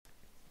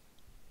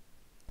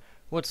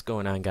What's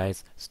going on,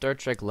 guys? Star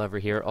Trek Lover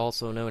here,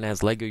 also known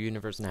as LEGO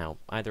Universe Now.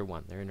 Either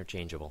one, they're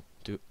interchangeable.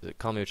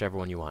 Call me whichever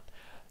one you want.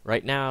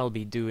 Right now I'll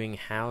be doing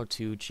how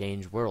to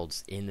change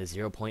worlds in the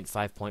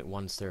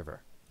 0.5.1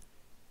 server.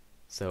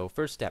 So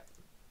first step,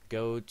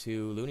 go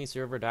to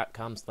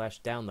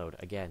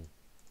luniserver.com/download again.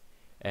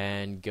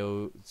 And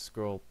you'll go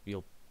scroll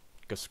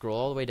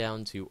all the way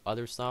down to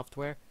Other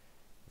Software,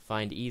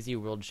 find Easy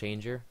World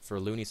Changer for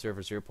LUNI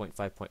Server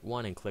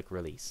 0.5.1 and click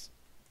Release.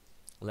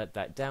 Let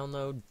that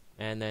download,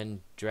 and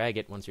then drag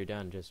it once you're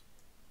done. Just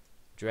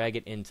drag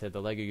it into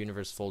the LEGO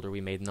Universe folder we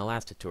made in the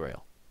last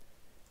tutorial.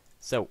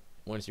 So,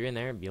 once you're in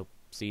there, you'll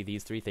see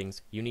these three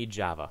things. You need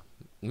Java.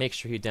 Make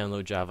sure you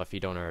download Java if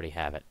you don't already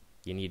have it.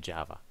 You need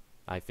Java.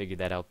 I figured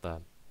that out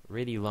the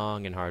really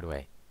long and hard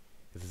way.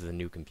 This is a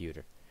new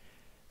computer.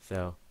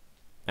 So,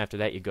 after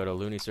that you go to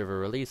LUNI Server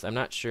Release. I'm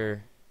not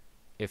sure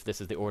if this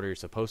is the order you're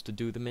supposed to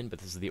do them in, but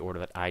this is the order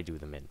that I do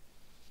them in.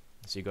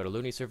 So you go to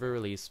LUNI Server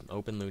Release,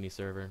 open LUNI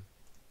Server.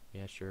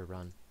 Yeah, sure,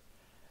 run.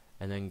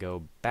 And then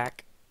go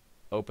back,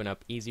 open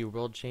up Easy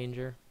World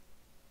Changer,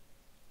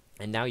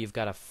 and now you've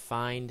got to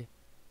find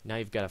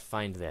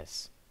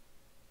this.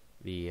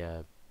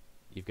 You've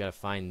got to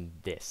find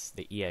this,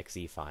 the exe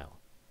file.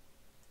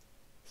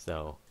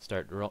 So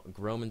start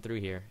roaming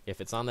through here.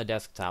 If it's on the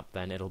desktop,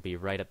 then it'll be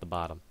right at the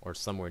bottom, or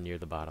somewhere near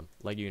the bottom,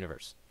 LEGO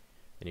Universe.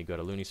 Then you go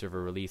to LUNI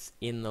Server Release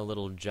in the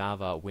little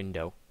Java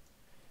window.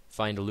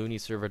 Find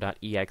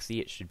luniserver.exe,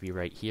 it should be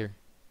right here,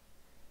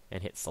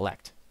 and hit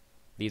select.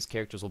 These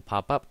characters will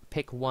pop up.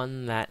 Pick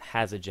one that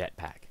has a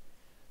jetpack.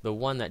 The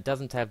one that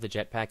doesn't have the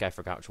jetpack, I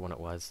forgot which one it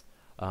was.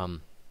 The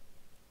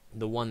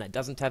one that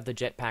doesn't have the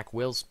jetpack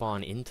will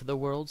spawn into the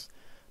worlds,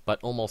 but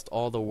almost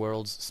all the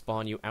worlds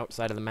spawn you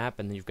outside of the map,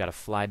 and then you've got to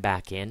fly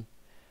back in.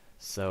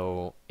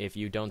 So if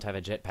you don't have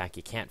a jetpack,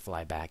 you can't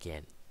fly back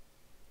in.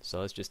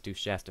 So let's just do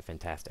Shasta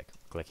Fantastic.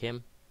 Click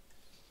him.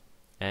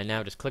 And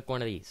now just click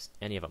one of these,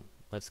 any of them.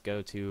 Let's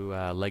go to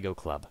Lego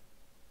Club.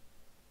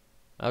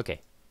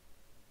 Okay.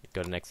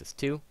 Go to Nexus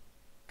 2,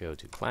 go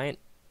to Client,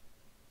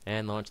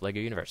 and launch LEGO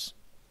Universe.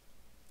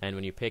 And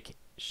when you pick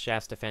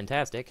Shasta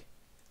Fantastic,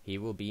 he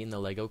will be in the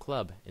LEGO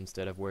Club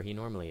instead of where he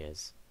normally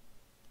is.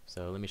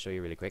 So let me show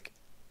you really quick.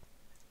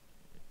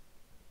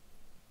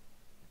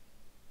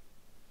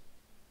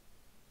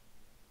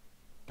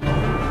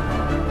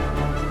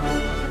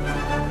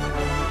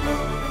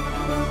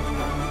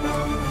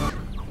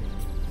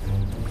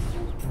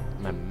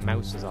 My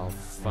mouse is all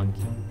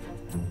funky.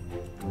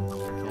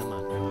 Come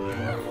on.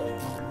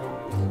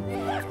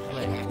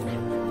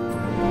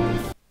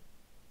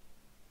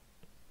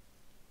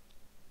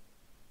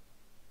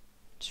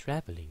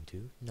 Traveling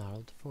to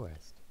gnarled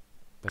forest.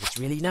 But it's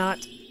really not!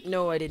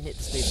 No, I didn't hit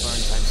the space bar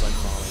in time, so I'm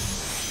falling.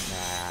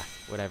 Nah,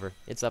 whatever.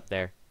 It's up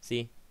there.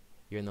 See?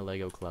 You're in the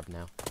LEGO Club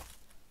now.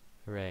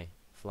 Hooray.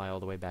 Fly all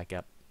the way back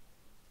up.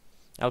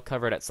 I'll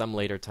cover it at some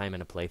later time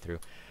in a playthrough.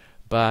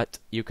 But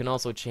you can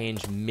also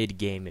change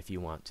mid-game if you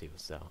want to,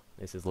 so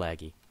this is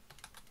laggy.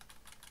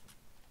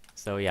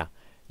 So yeah,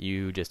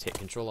 you just hit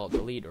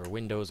Control-Alt-Delete or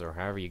Windows or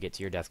however you get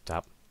to your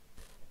desktop.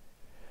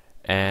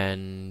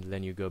 And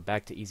then you go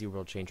back to Easy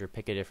World Changer,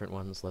 pick a different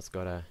ones. Let's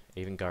go to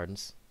Avon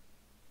Gardens.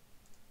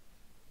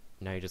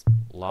 Now you just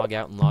log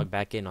out and log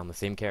back in on the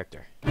same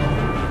character. It's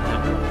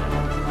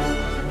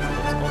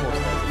almost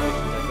as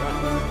efficient as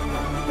running.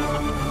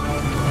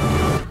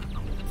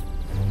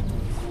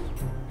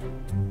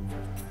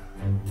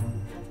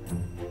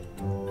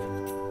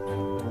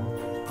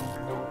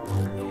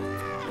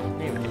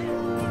 There we go.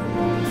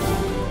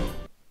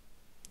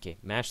 Okay,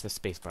 mash the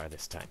spacebar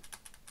this time.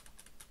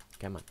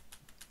 Come on.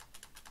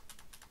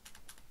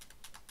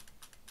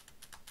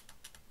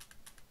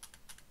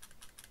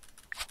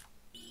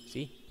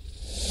 See?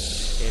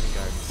 Avon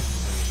Gardens.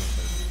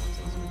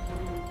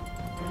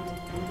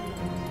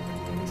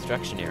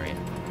 Construction area.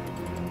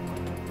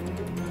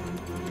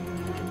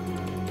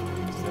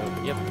 So,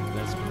 yep,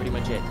 that's pretty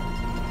much it.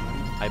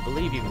 I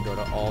believe you can go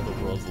to all the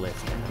worlds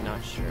list. I'm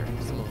not sure.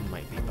 Some of them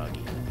might be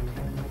buggy. Some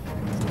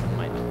of them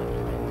might not let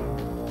you in.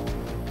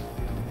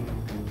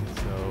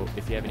 So,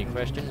 if you have any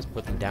questions,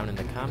 put them down in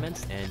the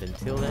comments, and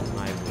until then,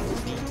 I will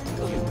see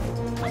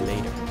you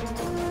later.